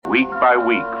Week by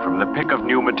week, from the pick of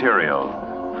new material,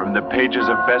 from the pages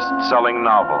of best-selling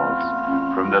novels,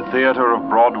 from the theater of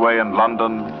Broadway and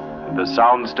London, and the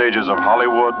sound stages of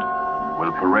Hollywood,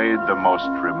 will parade the most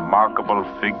remarkable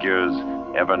figures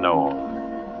ever known.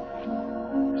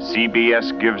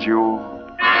 CBS gives you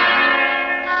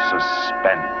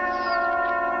Suspense.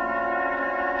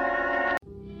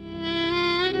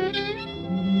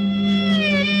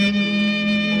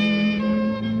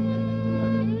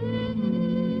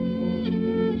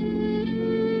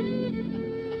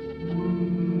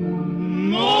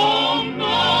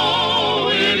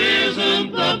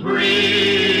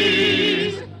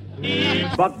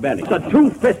 Buck Benny, the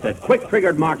two-fisted,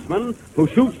 quick-triggered marksman who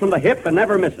shoots from the hip and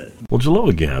never misses. Well, hello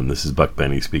again. This is Buck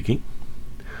Benny speaking.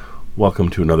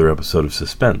 Welcome to another episode of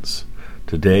Suspense.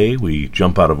 Today, we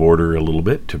jump out of order a little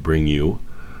bit to bring you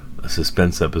a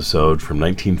Suspense episode from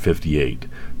 1958,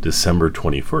 December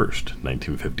 21st,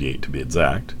 1958 to be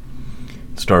exact.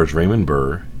 It stars Raymond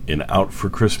Burr in Out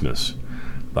for Christmas.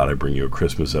 Thought I'd bring you a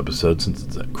Christmas episode since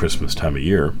it's at Christmas time of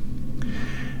year.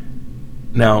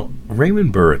 Now,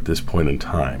 Raymond Burr at this point in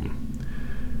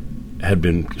time had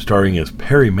been starring as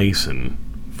Perry Mason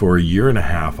for a year and a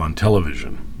half on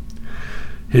television.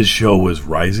 His show was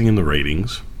rising in the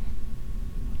ratings.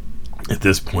 At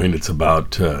this point, it's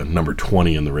about number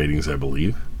 20 in the ratings, I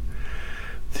believe.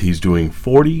 He's doing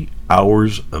 40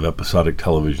 hours of episodic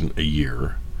television a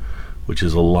year, which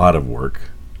is a lot of work,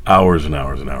 hours and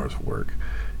hours and hours of work.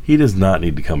 He does not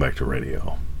need to come back to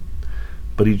radio.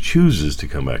 But he chooses to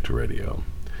come back to radio.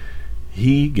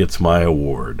 He gets my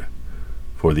award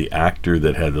for the actor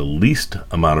that had the least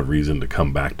amount of reason to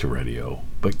come back to radio,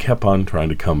 but kept on trying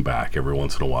to come back every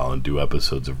once in a while and do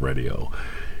episodes of radio,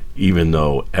 even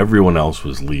though everyone else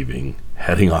was leaving,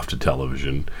 heading off to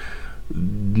television.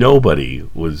 Nobody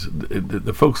was,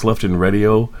 the folks left in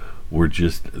radio were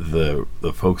just the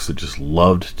folks that just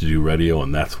loved to do radio,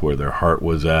 and that's where their heart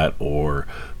was at, or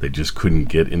they just couldn't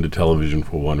get into television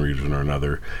for one reason or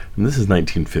another. And this is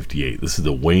 1958. This is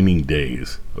the waning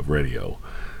days of radio.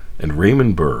 And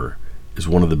Raymond Burr is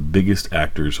one of the biggest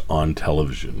actors on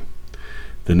television.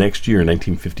 The next year, in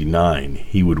 1959,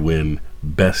 he would win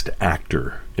Best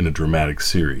Actor in a Dramatic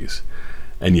Series.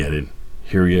 And yet,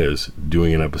 here he is,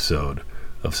 doing an episode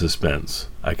of Suspense.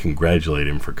 I congratulate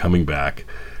him for coming back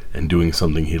and doing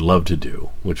something he loved to do,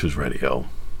 which was radio.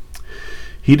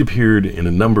 He'd appeared in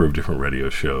a number of different radio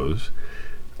shows,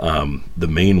 the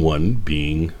main one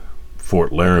being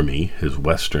Fort Laramie, his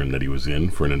western that he was in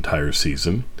for an entire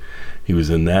season. He was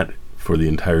in that for the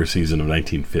entire season of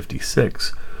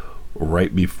 1956,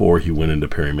 right before he went into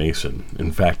Perry Mason.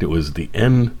 In fact, it was the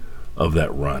end of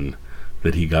that run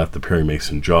that he got the Perry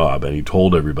Mason job, and he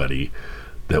told everybody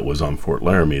that was on Fort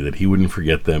Laramie that he wouldn't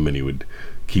forget them and he would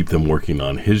keep them working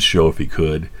on his show if he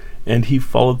could, and he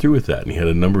followed through with that, and he had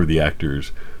a number of the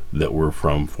actors that were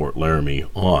from Fort Laramie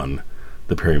on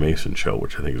the Perry Mason show,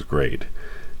 which I think is great.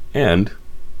 And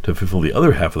to fulfill the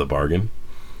other half of the bargain,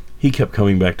 he kept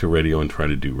coming back to radio and trying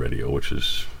to do radio, which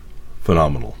is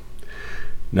phenomenal.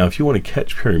 Now, if you want to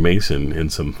catch Perry Mason in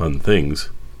some fun things,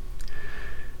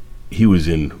 he was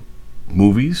in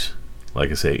movies,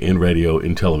 like I say, in radio,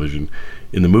 in television.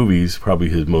 In the movies, probably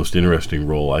his most interesting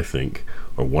role, I think,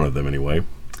 or one of them anyway,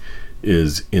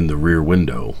 is in The Rear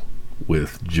Window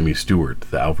with Jimmy Stewart,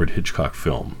 the Alfred Hitchcock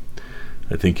film.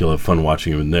 I think you'll have fun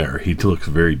watching him in there. He looks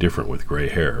very different with gray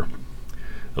hair,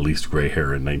 at least gray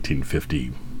hair in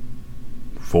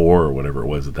 1954 or whatever it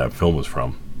was that film was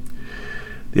from.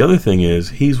 The other thing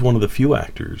is, he's one of the few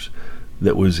actors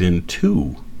that was in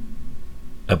 2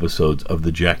 episodes of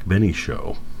the Jack Benny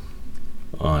Show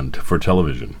for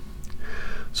television.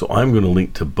 So I'm going to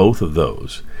link to both of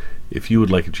those. If you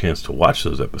would like a chance to watch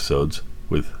those episodes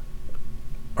with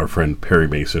our friend Perry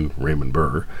Mason, Raymond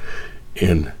Burr,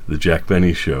 in the Jack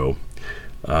Benny Show,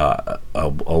 I'll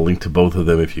link to both of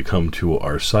them if you come to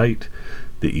our site.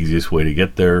 The easiest way to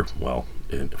get there, well,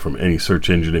 from any search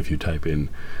engine, if you type in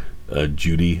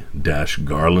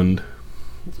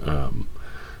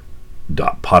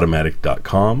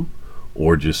judy-garland.podomatic.com,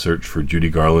 or just search for Judy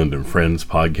Garland and Friends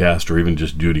podcast, or even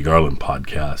just Judy Garland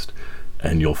podcast,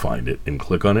 and you'll find it, and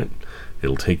click on it.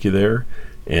 It'll take you there,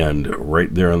 and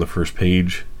right there on the first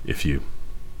page, if you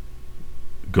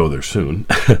go there soon,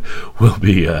 will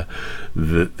be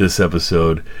this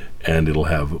episode, and it'll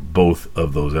have both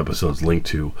of those episodes linked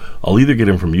to. I'll either get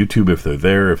them from YouTube if they're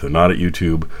there. If they're not at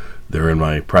YouTube, they're in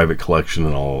my private collection,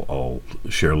 and I'll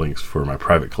share links for my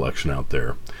private collection out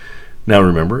there. Now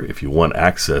remember, if you want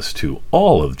access to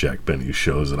all of Jack Benny's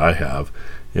shows that I have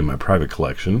in my private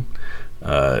collection,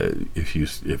 if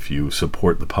you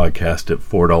support the podcast at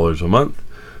 $4 a month,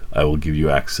 I will give you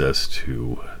access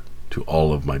to to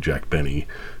all of my Jack Benny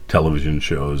television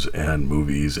shows and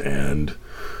movies and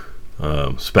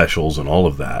specials and all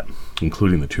of that,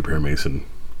 including the two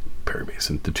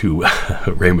the two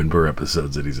Raymond Burr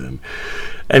episodes that he's in.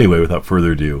 Anyway, without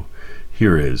further ado,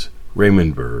 here is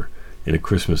Raymond Burr in a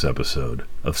Christmas episode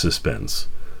of Suspense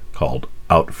called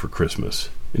Out for Christmas.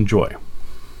 Enjoy.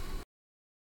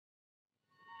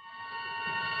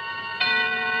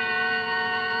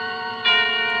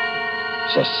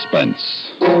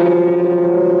 Suspense.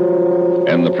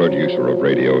 And the producer of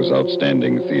radio's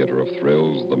outstanding theater of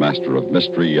thrills, the master of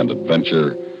mystery and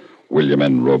adventure, William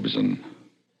N. Robeson.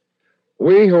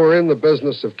 We who are in the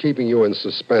business of keeping you in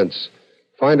suspense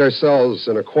find ourselves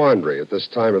in a quandary at this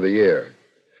time of the year.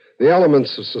 The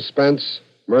elements of suspense,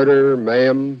 murder,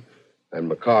 mayhem, and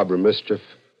macabre mischief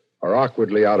are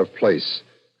awkwardly out of place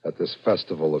at this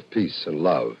festival of peace and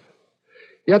love.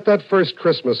 Yet that first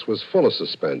Christmas was full of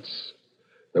suspense.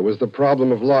 There was the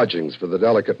problem of lodgings for the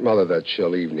delicate mother that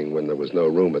chill evening when there was no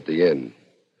room at the inn.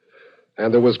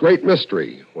 And there was great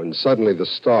mystery when suddenly the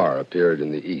star appeared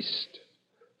in the east.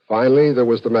 Finally, there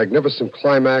was the magnificent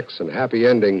climax and happy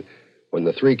ending when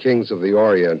the three kings of the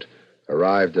Orient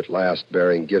arrived at last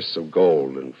bearing gifts of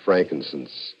gold and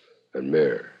frankincense and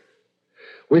myrrh.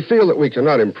 We feel that we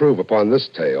cannot improve upon this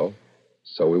tale,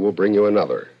 so we will bring you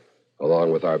another,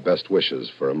 along with our best wishes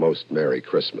for a most Merry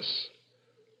Christmas.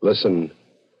 Listen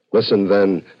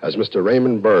then as Mr.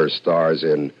 Raymond Burr stars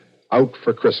in Out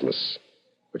for Christmas,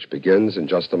 which begins in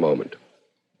just a moment.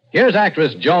 Here's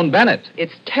actress Joan Bennett.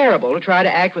 It's terrible to try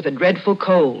to act with a dreadful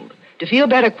cold. To feel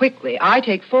better quickly, I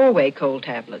take 4-way cold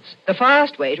tablets, the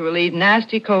fast way to relieve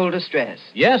nasty cold distress.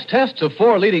 Yes, tests of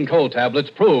 4 leading cold tablets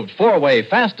proved 4-way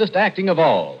fastest acting of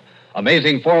all.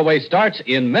 Amazing 4-way starts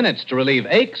in minutes to relieve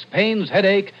aches, pains,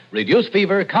 headache, reduce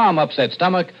fever, calm upset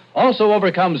stomach, also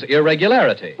overcomes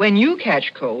irregularity. When you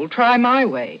catch cold, try my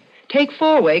way. Take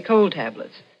 4-way cold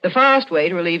tablets, the fast way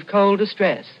to relieve cold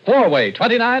distress. 4-way,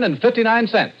 29 and 59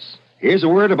 cents. Here's a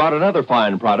word about another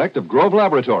fine product of Grove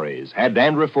Laboratories. Had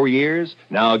dandruff for years?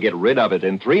 Now get rid of it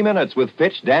in 3 minutes with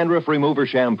Fitch Dandruff Remover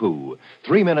Shampoo.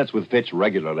 3 minutes with Fitch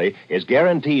regularly is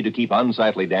guaranteed to keep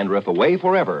unsightly dandruff away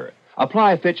forever.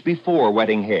 Apply Fitch before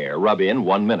wetting hair. Rub in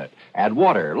 1 minute. Add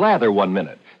water. Lather 1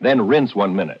 minute. Then rinse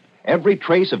 1 minute. Every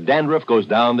trace of dandruff goes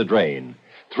down the drain.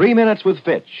 3 minutes with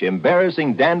Fitch.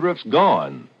 Embarrassing dandruff's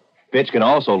gone. Fitch can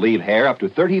also leave hair up to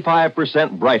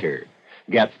 35% brighter.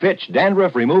 Get Fitch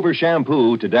Dandruff Remover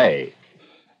Shampoo today.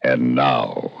 And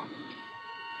now,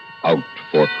 Out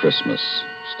for Christmas,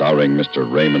 starring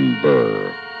Mr. Raymond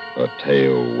Burr, a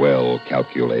tale well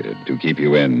calculated to keep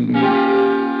you in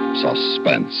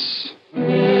suspense.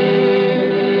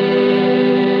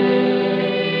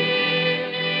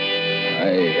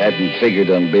 I hadn't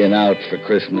figured on being out for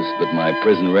Christmas, but my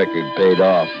prison record paid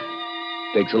off.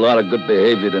 Takes a lot of good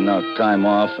behavior to knock time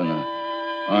off and an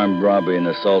armed robbery and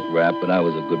assault rap, but I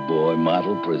was a good boy,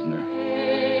 model prisoner.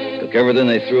 Took everything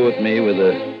they threw at me with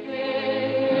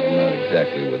not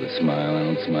exactly with a smile. I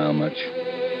don't smile much.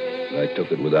 But I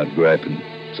took it without griping,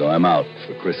 so I'm out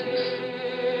for Christmas.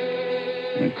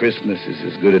 And Christmas is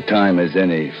as good a time as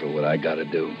any for what I gotta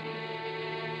do.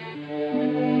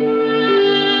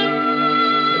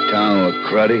 The town looked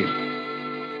cruddy.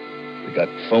 We got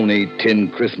phony tin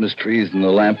Christmas trees and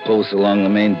the lampposts along the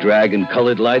main drag and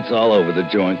colored lights all over the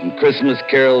joint and Christmas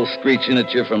carols screeching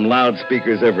at you from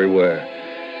loudspeakers everywhere.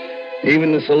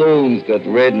 Even the saloons got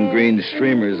red and green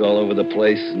streamers all over the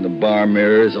place and the bar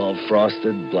mirrors all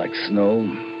frosted, like snow.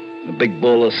 A big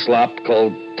bowl of slop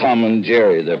called Tom and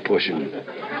Jerry they're pushing.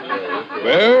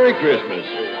 Merry Christmas.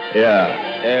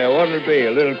 Yeah. What'll it be?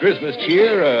 A little Christmas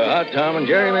cheer? A hot Tom and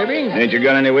Jerry, maybe? Ain't you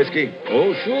got any whiskey?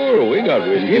 Oh, sure. We got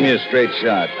whiskey. Give me a straight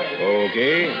shot.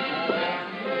 Okay.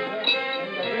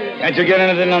 Can't you get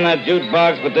anything on that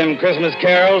jukebox but them Christmas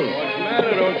carols? What's the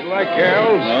matter? Don't you like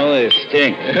carols? Oh, they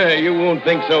stink. You won't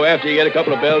think so after you get a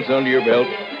couple of belts under your belt.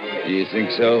 Do you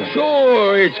think so?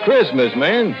 Sure. It's Christmas,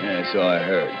 man. Yeah, so I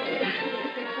heard.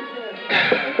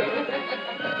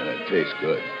 That tastes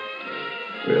good.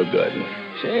 Real good.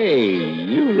 Say,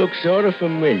 you look sort of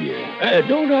familiar.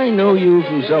 Don't I know you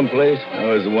from someplace? I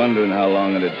was wondering how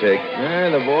long it'd take.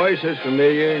 The voice is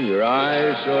familiar, and your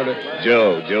eyes sort of...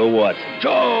 Joe Watson.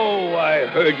 Joe, I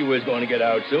heard you was going to get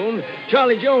out soon.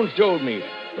 Charlie Jones told me.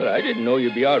 But I didn't know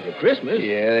you'd be out for Christmas.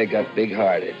 Yeah, they got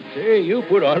big-hearted. Say, you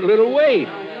put on a little weight.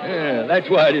 Yeah, that's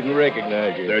why I didn't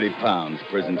recognize you. 30 pounds,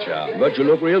 prison chow. But you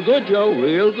look real good, Joe,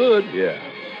 real good. Yeah.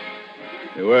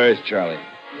 Hey, where is Charlie?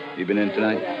 He been in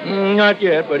tonight? Not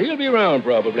yet, but he'll be around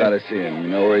probably. Gotta see him. You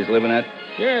know where he's living at?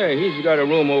 Yeah, he's got a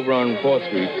room over on 4th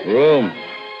Street. Room?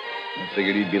 I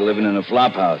figured he'd be living in a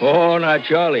flop house. Oh, not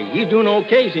Charlie. He's doing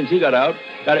okay since he got out.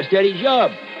 Got a steady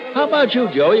job. How about you,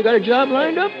 Joe? You got a job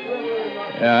lined up?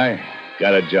 Yeah, I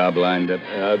got a job lined up.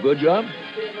 A good job?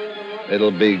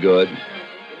 It'll be good.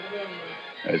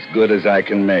 As good as I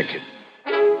can make it.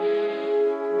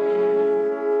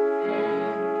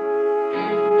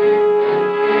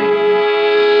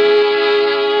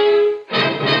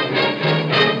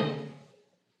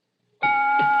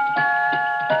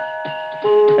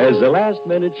 Has the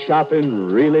last-minute shopping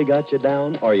really got you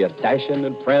down? Are you dashing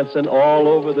and prancing all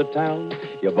over the town?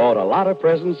 You bought a lot of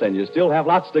presents and you still have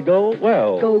lots to go?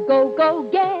 Well, Go, go, go,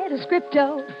 get a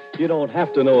Scripto. you don't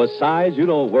have to know a size. You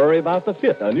don't worry about the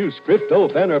fit. A new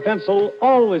Scripto pen or pencil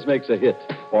always makes a hit.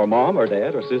 For Mom or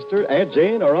Dad or Sister, Aunt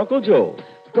Jane or Uncle Joe.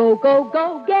 Go, go,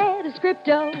 go, get a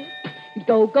Scripto.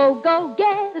 Go, go, go,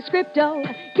 get a Scripto.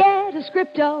 Get a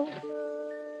Scripto.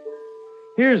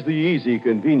 Here's the easy,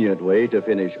 convenient way to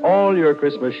finish all your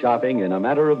Christmas shopping in a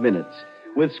matter of minutes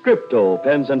with Scripto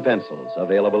pens and pencils,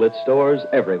 available at stores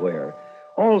everywhere.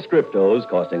 All Scriptos,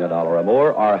 costing $1 or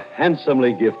more, are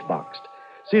handsomely gift-boxed.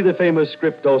 See the famous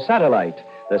Scripto Satellite.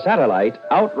 The Satellite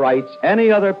outrights any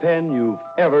other pen you've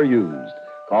ever used.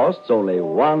 Costs only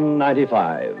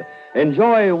 $1.95.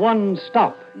 Enjoy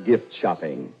one-stop gift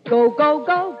shopping. Go, go,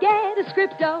 go, get a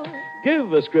Scripto.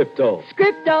 Give a Scripto.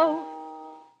 Scripto.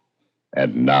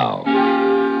 And now,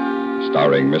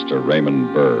 starring Mr.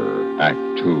 Raymond Burr,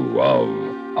 Act Two of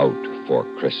Out for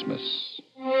Christmas.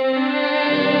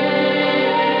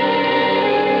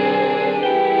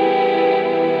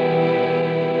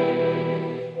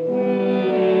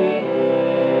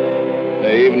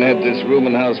 They even had this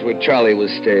rooming house where Charlie was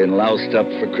staying, loused up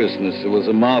for Christmas. There was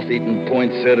a moth-eaten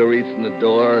poinsettia wreath in the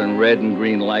door and red and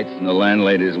green lights in the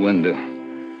landlady's window.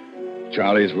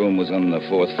 Charlie's room was on the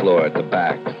 4th floor at the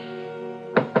back.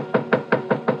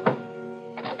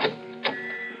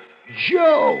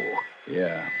 Joe!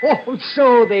 Yeah, Oh,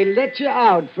 so they let you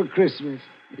out for Christmas.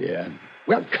 yeah.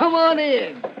 Well, come on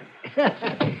in.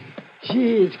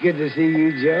 Gee, it's good to see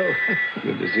you, Joe.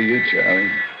 Good to see you, Charlie.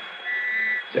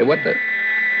 Say, what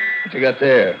you got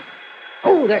there?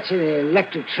 Oh, that's an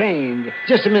electric train.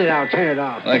 Just a minute, I'll turn it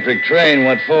off. Electric train,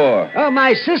 what for? Oh,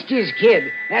 my sister's kid.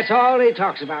 That's all he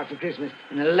talks about for Christmas,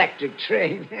 an electric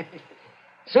train.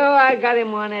 So I got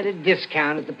him one at a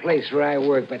discount at the place where I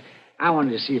work, but I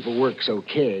wanted to see if it works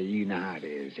okay. You know how it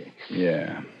is.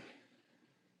 Yeah.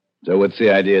 So what's the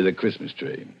idea of the Christmas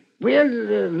tree? Well,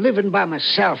 living by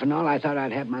myself and all, I thought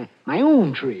I'd have my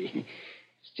own tree.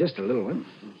 It's just a little one.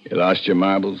 You lost your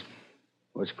marbles?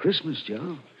 Well, it's Christmas,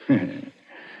 Joe.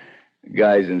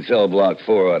 Guys in cell block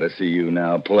 4 ought to see you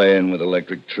now playing with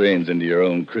electric trains into your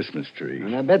own Christmas tree.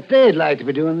 And I bet they'd like to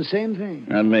be doing the same thing.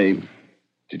 Not me. Did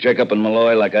you check up on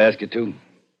Malloy like I asked you to?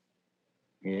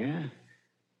 Yeah?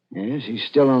 Yes, he's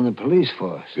still on the police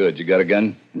force. Good. You got a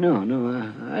gun? No,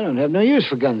 I don't have no use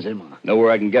for guns anymore. Know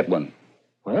where I can get one?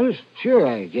 Well, sure,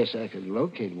 I guess I could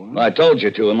locate one. Well, I told you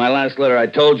to. In my last letter, I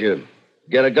told you.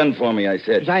 Get a gun for me, I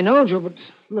said. Yes, I know, Joe, but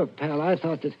look, pal, I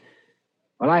thought that...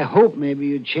 Well, I hope maybe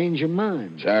you'd change your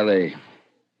mind. Charlie,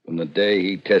 from the day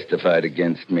he testified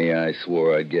against me, I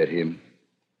swore I'd get him.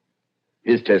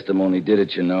 His testimony did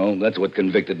it, you know. That's what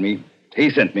convicted me. He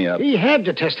sent me up. He had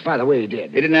to testify the way he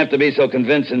did. He didn't have to be so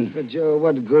convincing. But, Joe,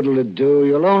 what good'll it do?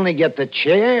 You'll only get the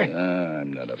chair.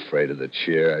 I'm not afraid of the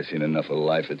chair. I've seen enough of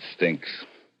life. It stinks.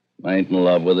 I ain't in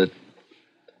love with it.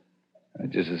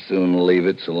 I'd just as soon leave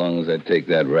it so long as I take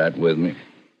that rat with me.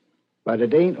 But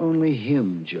it ain't only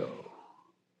him, Joe.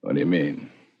 What do you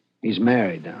mean? He's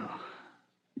married now.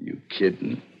 You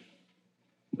kidding?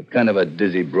 What kind of a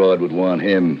dizzy broad would want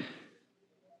him?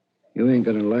 You ain't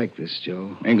gonna like this,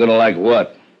 Joe. Ain't gonna like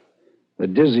what? The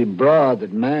dizzy broad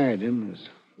that married him is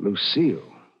Lucille.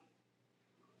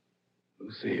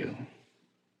 Lucille.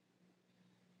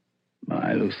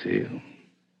 My Lucille.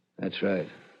 That's right.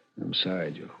 I'm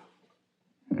sorry, Joe.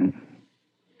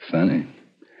 Funny.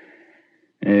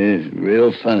 It's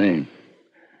real funny.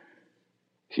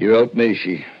 She wrote me.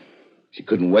 She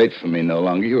couldn't wait for me no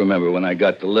longer. You remember when I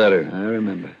got the letter. I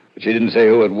remember. But she didn't say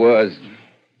who it was.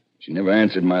 She never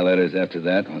answered my letters after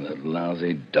that. Oh, that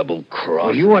lousy double cross.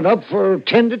 Well, you went up for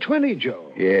 10 to 20,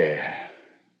 Joe. Yeah.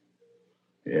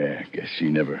 Yeah, I guess she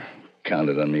never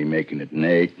counted on me making it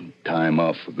Nate and time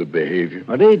off for good behavior.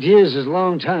 But 8 years is a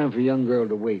long time for a young girl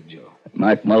to wait, Joe.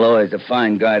 Mike Malloy's a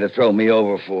fine guy to throw me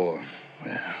over for.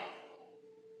 Well,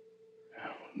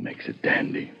 makes it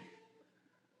dandy.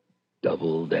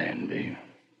 Double dandy.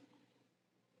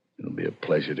 It'll be a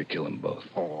pleasure to kill them both.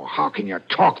 Oh, how can you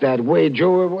talk that way,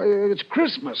 Joe? It's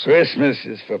Christmas. Christmas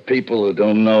is for people who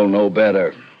don't know no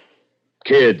better.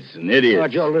 kids and idiots. Oh,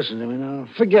 Joe, listen to me now.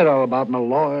 Forget all about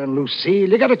Malloy and Lucille.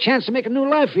 You got a chance to make a new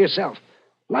life for yourself,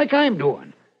 like I'm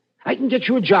doing. I can get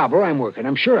you a job where I'm working.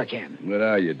 I'm sure I can. What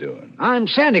are you doing? I'm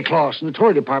Santa Claus in the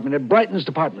toy department at Brighton's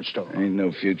department store. Ain't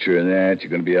no future in that.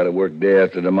 You're going to be out of work day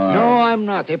after tomorrow. No, I'm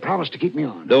not. They promised to keep me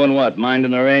on. Doing what?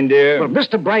 Minding the reindeer? Well,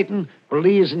 Mr. Brighton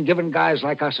believes in giving guys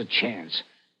like us a chance.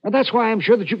 Now, that's why I'm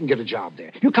sure that you can get a job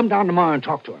there. You come down tomorrow and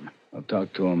talk to him. I'll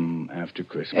talk to him after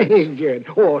Christmas. Hey, good.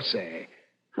 Oh, say,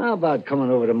 how about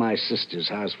coming over to my sister's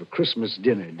house for Christmas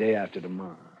dinner day after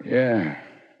tomorrow? Yeah.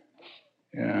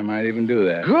 Yeah, I might even do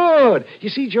that. Good. You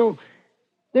see, Joe,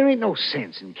 there ain't no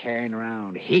sense in carrying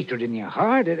around hatred in your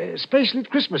heart, especially at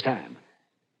Christmas time.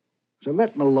 So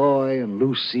let Malloy and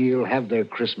Lucille have their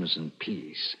Christmas in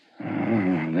peace.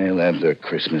 Oh, they'll have their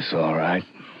Christmas, all right.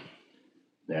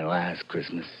 Their last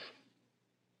Christmas.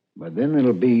 But then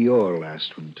it'll be your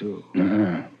last one, too.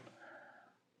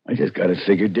 I just got it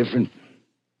figured different.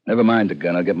 Never mind the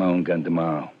gun. I'll get my own gun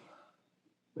tomorrow.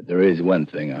 But there is one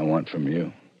thing I want from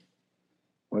you.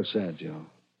 What's that, Joe?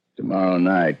 Tomorrow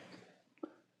night,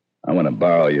 I want to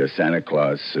borrow your Santa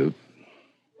Claus suit.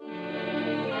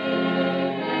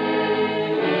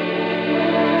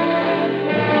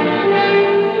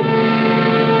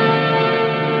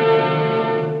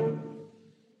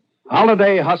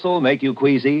 Holiday hustle make you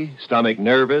queasy, stomach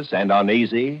nervous and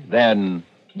uneasy? Then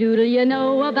Doodle you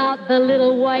know about the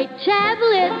little white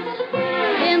tablets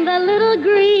in the little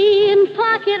green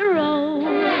pocket roll?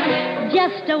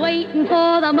 Just a-waiting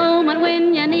for the moment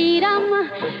when you need 'em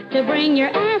to bring your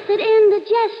acid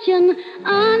indigestion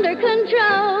under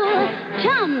control.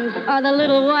 Tums are the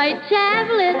little white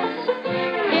tablets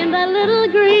in the little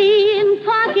green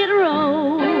pocket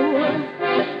roll.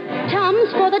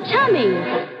 Tums for the tummy,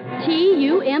 Tums.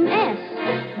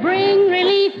 Bring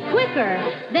relief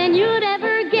quicker than you'd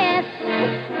ever guess.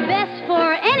 Best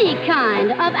for any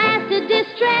kind of acid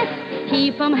distress.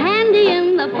 Keep 'em handy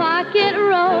in the pocket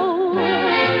roll.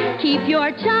 Keep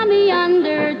your tummy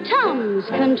under Tums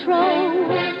control.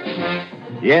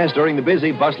 yes, during the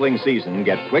busy, bustling season,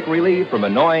 get quick relief from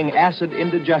annoying acid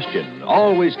indigestion.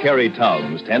 Always carry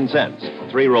Tums, 10 cents.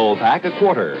 3-roll pack, a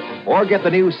quarter. Or get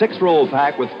the new 6-roll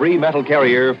pack with free metal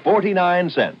carrier, 49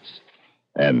 cents.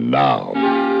 And now,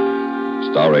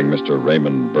 starring Mr.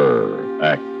 Raymond Burr,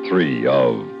 Act 3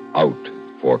 of Out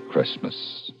for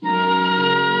Christmas.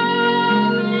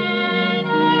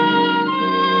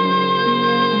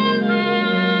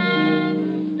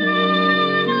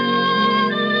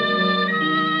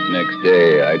 Next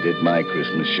day, I did my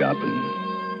Christmas shopping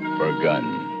for a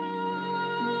gun.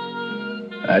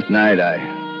 That night, I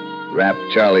wrapped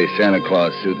Charlie's Santa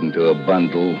Claus suit into a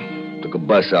bundle, took a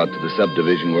bus out to the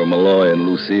subdivision where Malloy and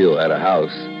Lucille had a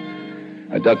house.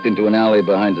 I ducked into an alley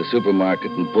behind the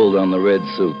supermarket and pulled on the red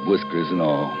suit, whiskers and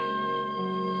all.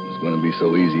 It was going to be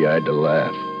so easy I had to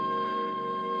laugh.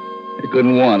 You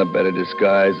couldn't want a better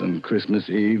disguise on Christmas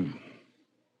Eve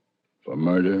for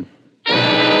murder.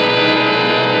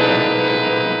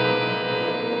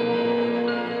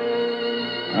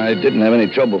 I didn't have any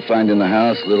trouble finding the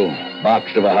house, little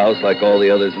box of a house like all the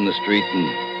others in the street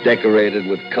and decorated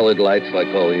with colored lights like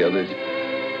all the others.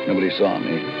 Nobody saw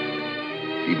me,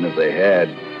 even if they had.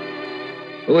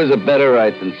 Who has a better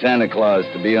right than Santa Claus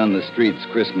to be on the streets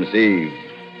Christmas Eve?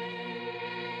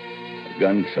 The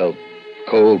gun felt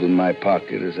cold in my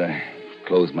pocket as I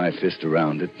closed my fist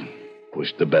around it and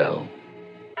pushed the bell.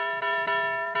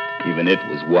 Even it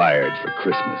was wired for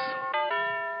Christmas.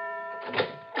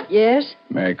 Yes?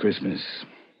 Merry Christmas.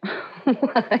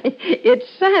 Why, it's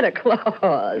Santa Claus.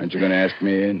 Aren't you going to ask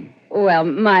me in? Well,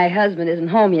 my husband isn't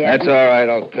home yet. That's all right.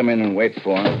 I'll come in and wait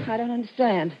for him. I don't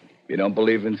understand. If you don't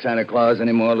believe in Santa Claus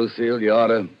anymore, Lucille, you ought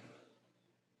to.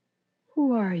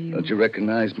 Who are you? Don't you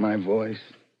recognize my voice?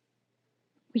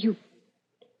 You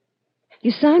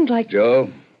sound like...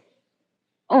 Joe?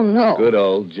 Oh, no. Good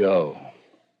old Joe.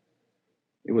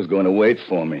 He was going to wait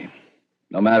for me,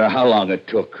 no matter how long it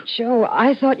took. Joe,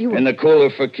 I thought you were... In the cooler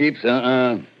for keeps?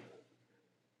 I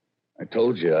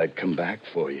told you I'd come back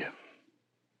for you.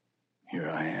 Here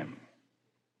I am.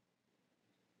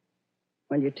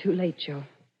 Well, you're too late, Joe.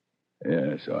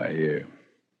 Yeah, so I hear.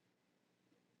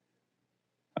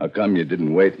 How come you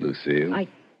didn't wait, Lucille?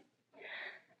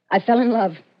 I fell in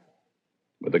love.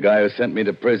 With the guy who sent me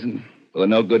to prison? With a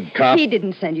no-good cop? He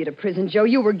didn't send you to prison, Joe.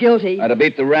 You were guilty. I'd have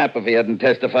beat the rap if he hadn't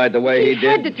testified the way he did. He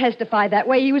had to testify that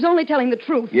way. He was only telling the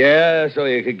truth. Yeah, so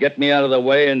you could get me out of the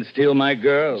way and steal my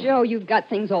girl. Joe, you've got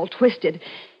things all twisted.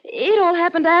 It all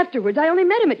happened afterwards. I only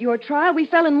met him at your trial. We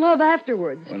fell in love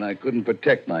afterwards. When I couldn't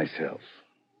protect myself.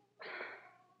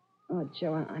 Oh,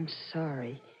 Joe, I'm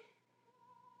sorry.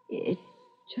 It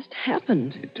just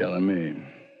happened? You're telling me.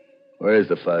 Where's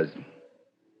the fuzz?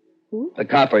 Who? The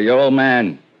copper, your old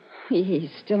man. He's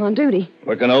still on duty.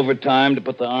 Working overtime to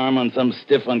put the arm on some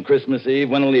stiff on Christmas Eve.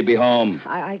 When will he be home?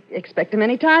 I expect him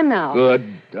any time now.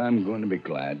 Good. I'm going to be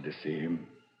glad to see him.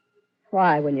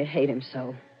 Why, when you hate him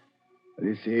so? Well,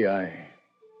 you see, I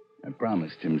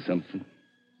promised him something.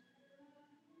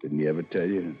 Didn't he ever tell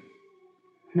you?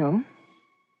 No.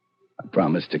 I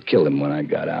promised to kill him when I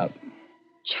got out.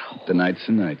 Joe. Tonight's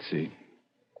the night, see?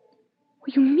 Well,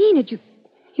 you mean it?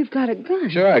 You've got a gun.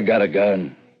 Sure, I got a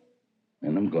gun.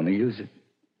 And I'm going to use it.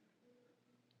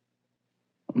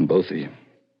 On both of you.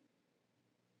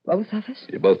 Both of us?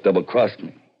 You both double-crossed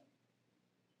me.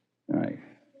 I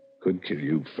could kill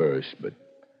you first, but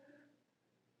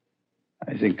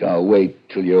I think I'll wait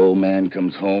till your old man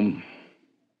comes home.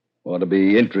 Ought to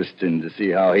be interesting to see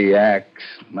how he acts.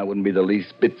 I wouldn't be the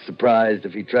least bit surprised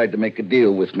if he tried to make a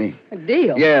deal with me. A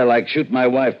deal? Yeah, like shoot my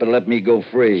wife, but let me go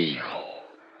free.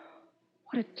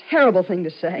 What a terrible thing to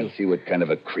say. You'll see what kind of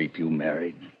a creep you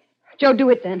married. Joe, do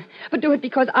it then. But do it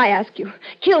because I ask you.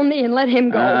 Kill me and let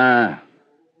him go.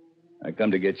 I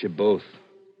come to get you both.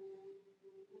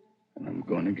 And I'm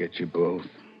going to get you both.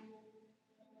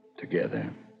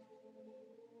 Together.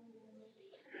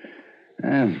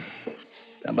 How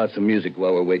about some music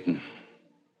while we're waiting?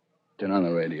 Turn on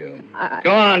the radio.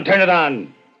 Go on, turn it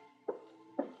on.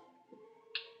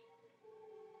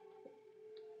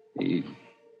 He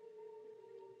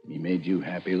made you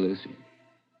happy, Lucy?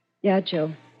 Yeah,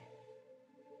 Joe.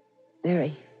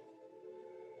 Very.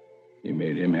 You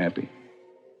made him happy?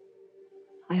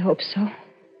 I hope so.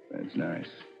 That's nice.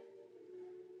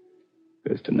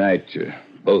 Because tonight you're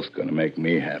both going to make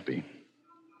me happy.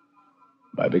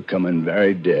 By becoming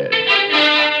very dead.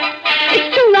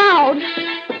 It's too loud.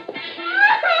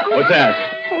 What's that?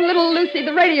 Oh, little Lucy,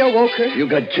 the radio woke her. You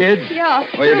got kids? Yeah.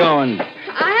 Where you going?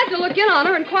 I had to look in on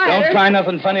her and quiet her. Don't try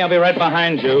nothing funny. I'll be right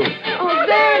behind you. Oh,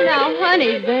 there now,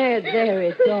 honey. There.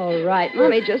 It's all right.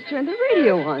 Mommy just turned the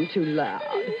radio on too loud.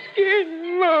 I'm scared,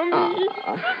 Mommy.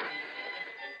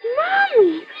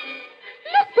 Mommy,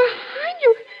 look behind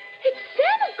you. It's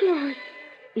Santa Claus.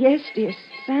 Yes, dear,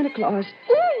 Santa Claus.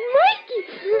 Oh, Mikey.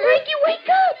 Mikey, wake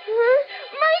up.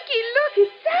 Mikey, look,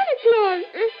 it's Santa Claus.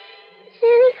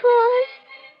 Santa Claus?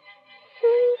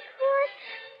 Santa Claus?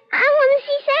 I want to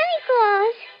see Santa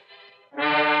Claus.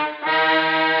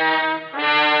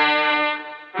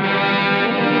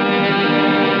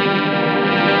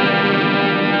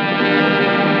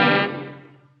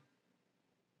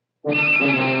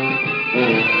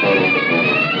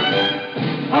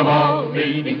 Of all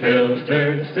leading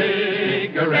filters,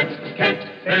 cigarettes, Kent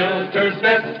filters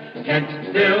best. Kent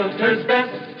filters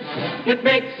best. It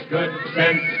makes good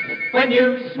sense when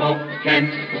you smoke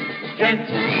Kent. Kent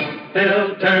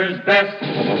filters best.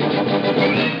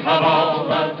 Of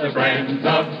all of the brands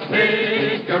of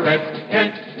cigarettes,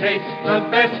 Kent tastes the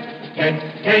best. Kent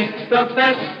tastes the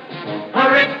best.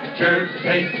 A richer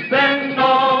taste than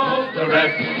all the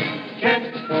rest.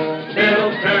 Kent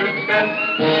filters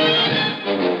best.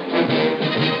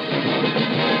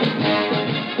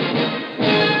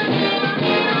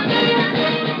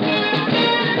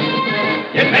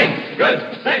 It makes good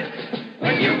sense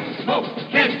when you smoke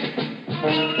Kent.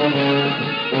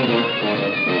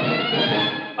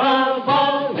 Of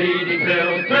all leading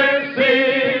filter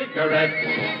cigarettes,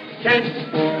 Kent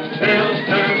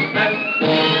filters best.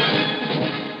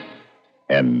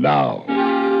 And now,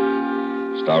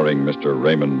 starring Mr.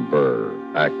 Raymond Burr,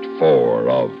 Act 4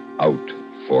 of Out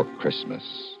for Christmas.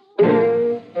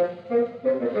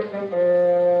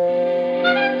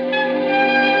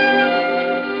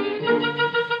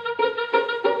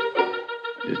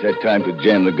 Just had time to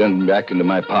jam the gun back into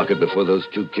my pocket before those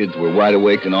two kids were wide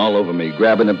awake and all over me,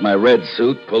 grabbing at my red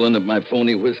suit, pulling at my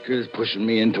phony whiskers, pushing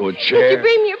me into a chair. Did you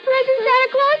bring me a present, Santa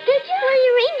Claus, did you? Oh,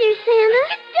 your reindeer, Santa.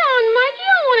 Sit down, Mikey.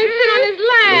 I want to sit on his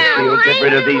lap. Lucy, you'll get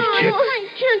rid of these chicks. Oh, I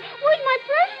can't. Where's my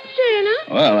present, Santa?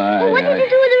 Well, What did you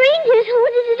do with the reindeers?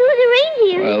 What did you do with the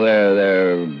reindeers? Well,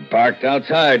 they're parked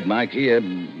outside, Mikey,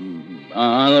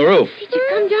 on the roof. Did you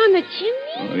come down the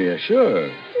chimney? Oh, yeah, sure.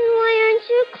 Why aren't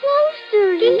you close,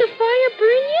 dirty? Didn't the fire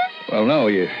burn you? Well, no,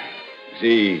 you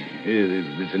see,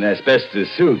 it's an asbestos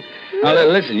suit. Now,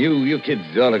 listen, you kids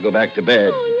ought to go back to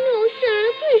bed. Oh, no,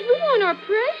 Santa, please, we want our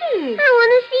presents. I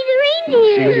want to see the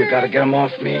reindeer. See, you got to get them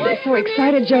off me. They're so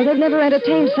excited, Joe. They've never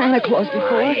entertained Santa Claus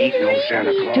before. I ain't no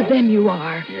Santa Claus. To them, you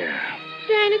are. Yeah.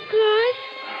 Santa Claus,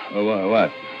 Oh, what?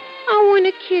 I want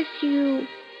to kiss you.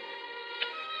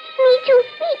 Me too.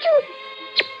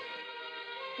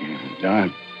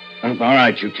 All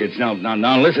right, you kids. Now,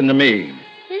 listen to me.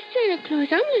 Yes, Santa Claus,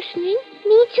 I'm listening.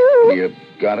 Me too. You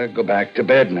gotta go back to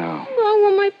bed now. Well, I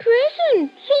want my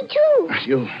present. Me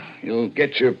too. You'll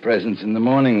get your presents in the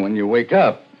morning when you wake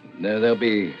up. They'll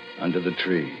be under the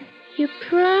tree. You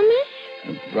promise?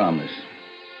 I promise.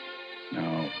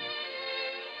 Now,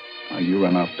 you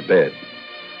run off to bed.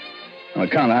 On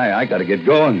account I gotta get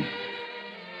going.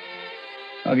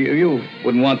 Now, you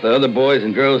wouldn't want the other boys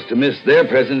and girls to miss their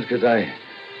presents because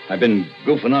I've been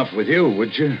goofing off with you,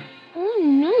 would you? Oh,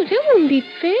 no, that wouldn't be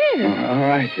fair. All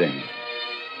right, then.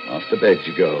 Off to bed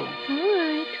you go. All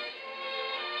right.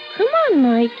 Come on,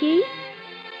 Mikey.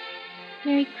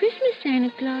 Merry Christmas,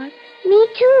 Santa Claus. Me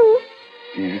too.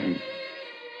 Yeah.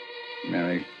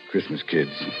 Merry Christmas,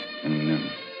 kids. And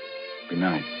good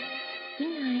night. Good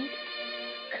night.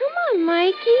 Come on,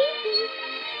 Mikey.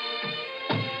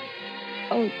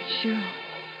 Oh, Joe.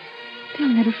 They'll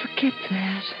never forget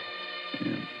that.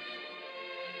 Yeah.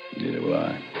 Neither will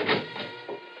I.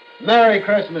 Merry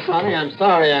Christmas, honey. I'm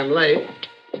sorry I'm late.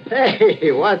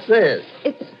 Hey, what's this?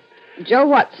 It's Joe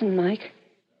Watson, Mike.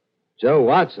 Joe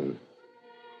Watson?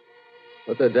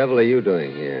 What the devil are you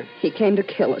doing here? He came to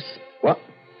kill us. What?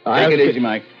 Take it easy,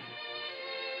 Mike.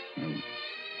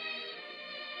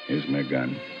 Here's my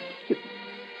gun.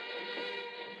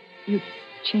 You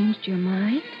changed your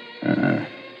mind?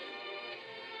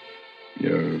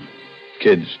 Your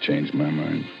kids changed my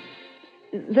mind.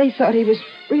 They thought he was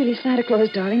really Santa Claus,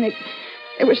 darling.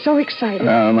 They were so excited.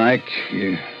 Well, Mike,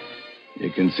 you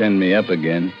can send me up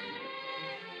again.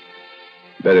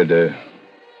 Better to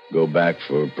go back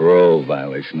for parole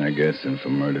violation, I guess, than for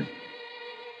murder.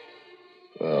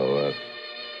 Well,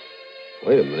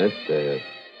 wait a minute.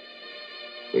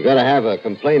 We gotta have a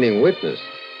complaining witness.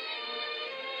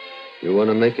 You want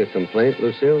to make a complaint,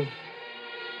 Lucille?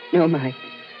 No, Mike.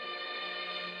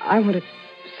 I want to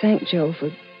thank Joe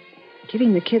for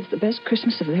giving the kids the best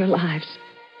Christmas of their lives.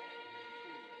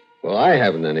 Well, I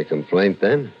haven't any complaint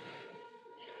then.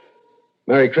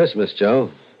 Merry Christmas,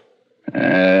 Joe.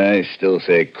 I still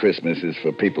say Christmas is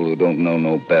for people who don't know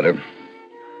no better.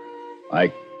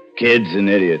 Like kids and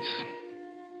idiots.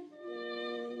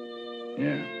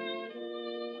 Yeah.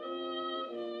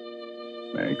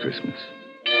 Merry Christmas.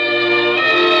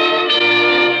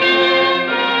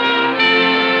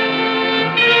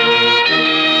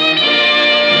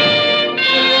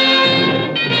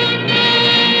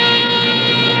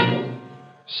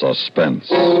 Suspense,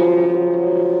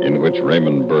 in which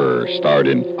Raymond Burr starred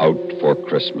in Out for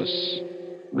Christmas,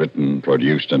 written,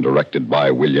 produced, and directed by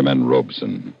William N.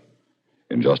 Robeson.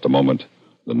 In just a moment,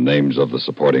 the names of the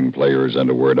supporting players and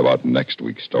a word about next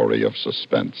week's story of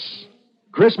Suspense.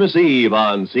 Christmas Eve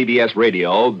on CBS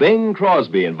Radio, Bing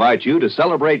Crosby invites you to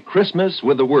celebrate Christmas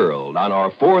with the world on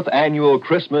our 4th annual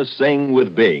Christmas Sing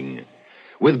with Bing.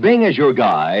 With Bing as your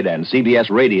guide and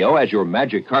CBS Radio as your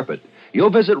magic carpet, you'll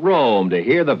visit Rome to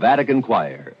hear the Vatican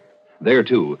Choir. There,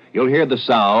 too, you'll hear the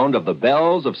sound of the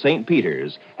bells of St.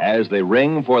 Peter's as they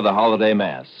ring for the holiday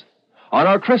Mass. On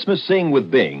our Christmas Sing with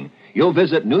Bing, you'll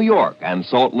visit New York and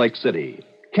Salt Lake City,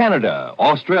 Canada,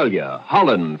 Australia,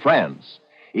 Holland, France,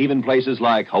 even places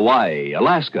like Hawaii,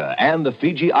 Alaska, and the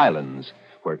Fiji Islands,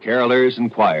 where carolers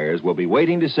and choirs will be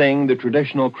waiting to sing the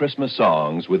traditional Christmas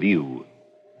songs with you.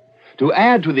 To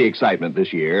add to the excitement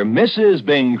this year, Mrs.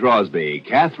 Bing Crosby,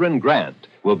 Catherine Grant,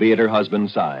 will be at her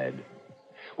husband's side.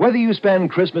 Whether you spend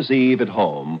Christmas Eve at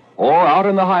home or out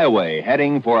on the highway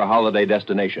heading for a holiday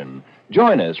destination,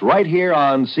 join us right here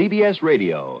on CBS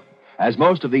Radio, as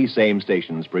most of these same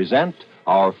stations present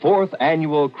our 4th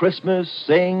annual Christmas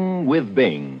Sing with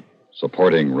Bing.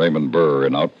 Supporting Raymond Burr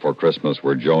in Out for Christmas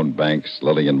were Joan Banks,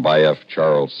 Lillian Baeff,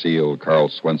 Charles Seal, Carl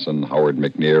Swenson, Howard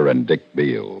McNear, and Dick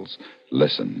Beals.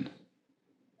 Listen.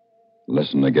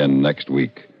 Listen again next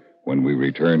week when we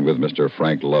return with Mr.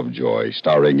 Frank Lovejoy,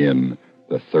 starring in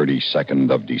The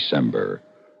 32nd of December.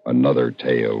 Another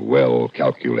tale well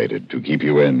calculated to keep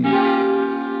you in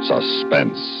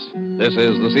suspense. This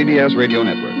is the CBS Radio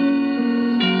Network.